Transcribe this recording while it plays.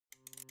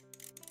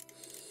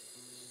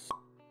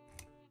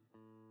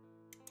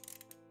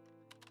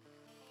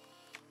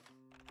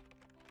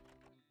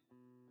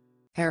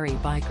Harry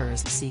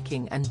Bikers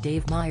Seeking and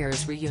Dave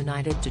Meyers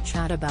reunited to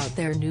chat about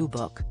their new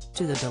book,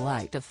 to the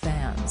delight of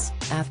fans,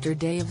 after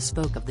Dave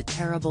spoke of the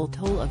terrible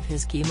toll of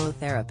his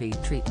chemotherapy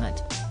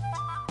treatment.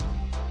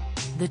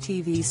 The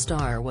TV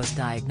star was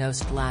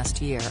diagnosed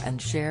last year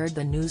and shared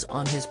the news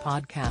on his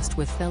podcast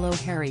with fellow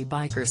Harry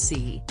Biker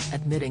C,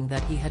 admitting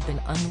that he had been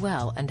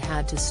unwell and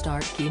had to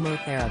start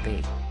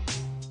chemotherapy.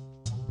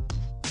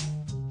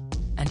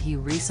 And he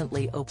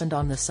recently opened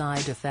on the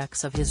side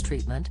effects of his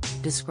treatment,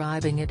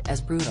 describing it as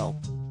brutal.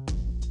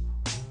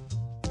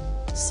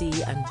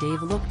 C and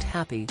Dave looked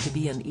happy to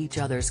be in each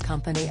other's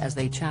company as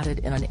they chatted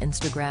in an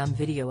Instagram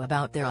video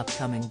about their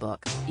upcoming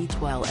book, Eat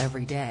Well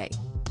Every Day.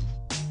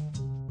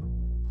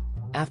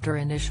 After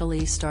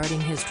initially starting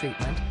his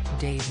treatment,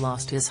 Dave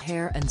lost his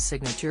hair and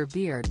signature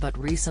beard but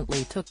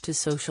recently took to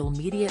social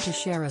media to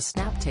share a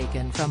snap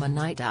taken from a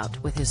night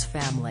out with his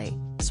family,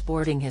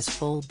 sporting his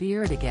full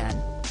beard again.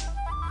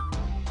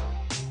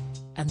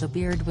 And the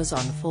beard was on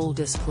full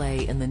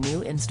display in the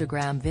new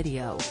Instagram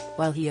video,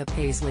 while he a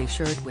paisley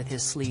shirt with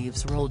his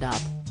sleeves rolled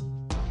up.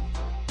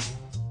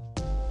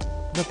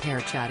 The pair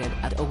chatted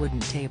at a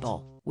wooden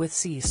table, with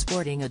C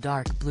sporting a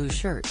dark blue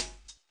shirt.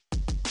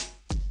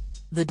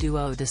 The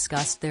duo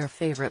discussed their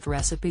favorite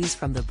recipes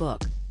from the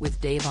book,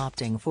 with Dave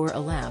opting for a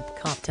lamb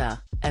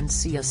kofta, and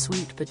C a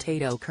sweet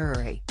potato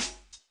curry.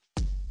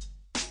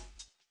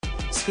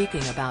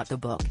 Speaking about the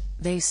book,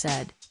 they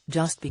said,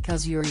 "Just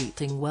because you're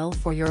eating well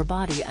for your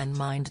body and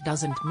mind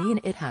doesn't mean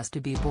it has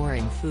to be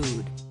boring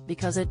food,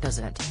 because it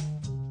doesn't."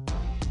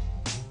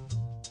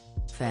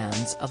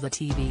 Fans of the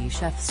TV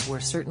chefs were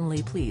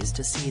certainly pleased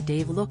to see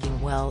Dave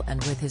looking well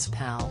and with his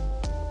pal.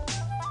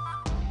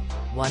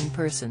 One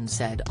person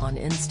said on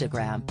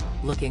Instagram,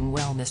 "Looking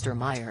well, Mr.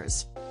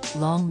 Meyers.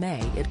 Long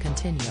may it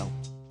continue."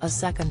 A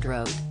second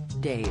wrote,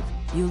 "Dave,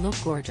 you look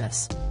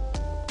gorgeous.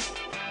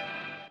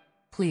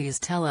 Please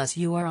tell us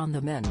you are on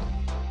the mend."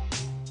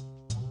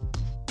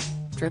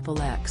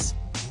 XXX.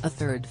 A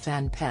third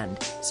fan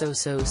penned, so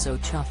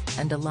chuffed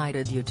and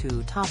delighted you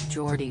two top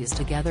Geordies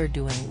together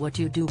doing what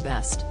you do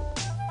best."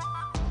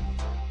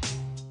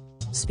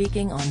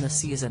 Speaking on the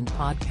seasoned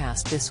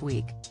podcast this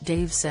week,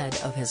 Dave said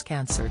of his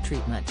cancer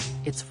treatment,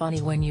 "It's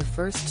funny when you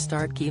first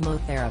start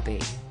chemotherapy,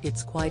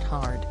 it's quite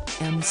hard,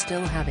 I'm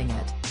still having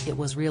it, it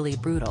was really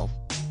brutal.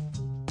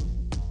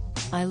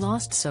 I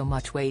lost so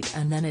much weight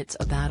and then it's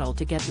a battle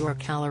to get your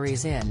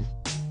calories in."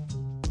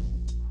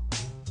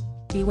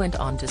 He went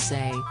on to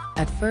say,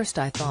 "At first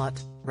I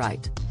thought,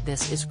 right,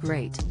 this is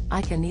great,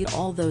 I can eat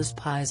all those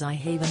pies I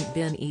haven't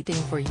been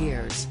eating for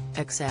years,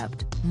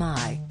 except,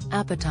 my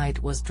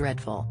appetite was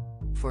dreadful.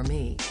 For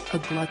me, a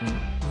glutton,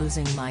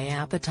 losing my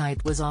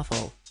appetite was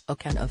awful, a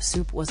can of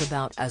soup was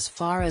about as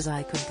far as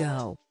I could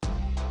go.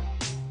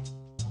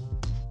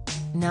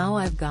 Now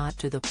I've got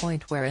to the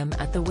point where I'm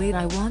at the weight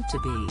I want to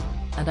be,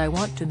 and I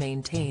want to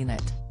maintain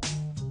it."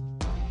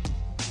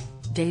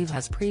 Dave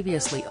has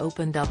previously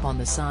opened up on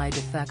the side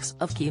effects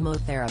of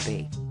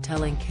chemotherapy,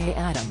 telling Kay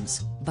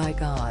Adams, "By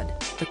God,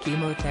 the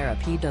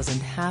chemotherapy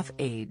doesn't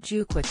half-age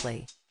you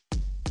quickly.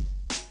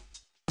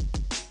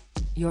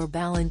 Your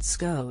balance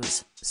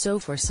goes, so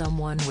for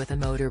someone with a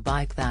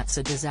motorbike that's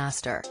a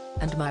disaster,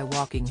 and my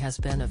walking has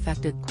been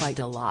affected quite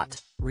a lot,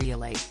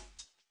 really."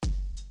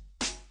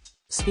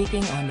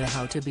 Speaking on the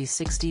How to Be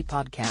 60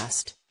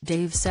 podcast,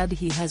 Dave said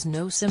he has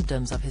no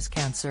symptoms of his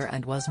cancer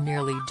and was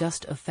merely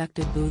just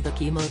affected by the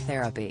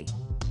chemotherapy.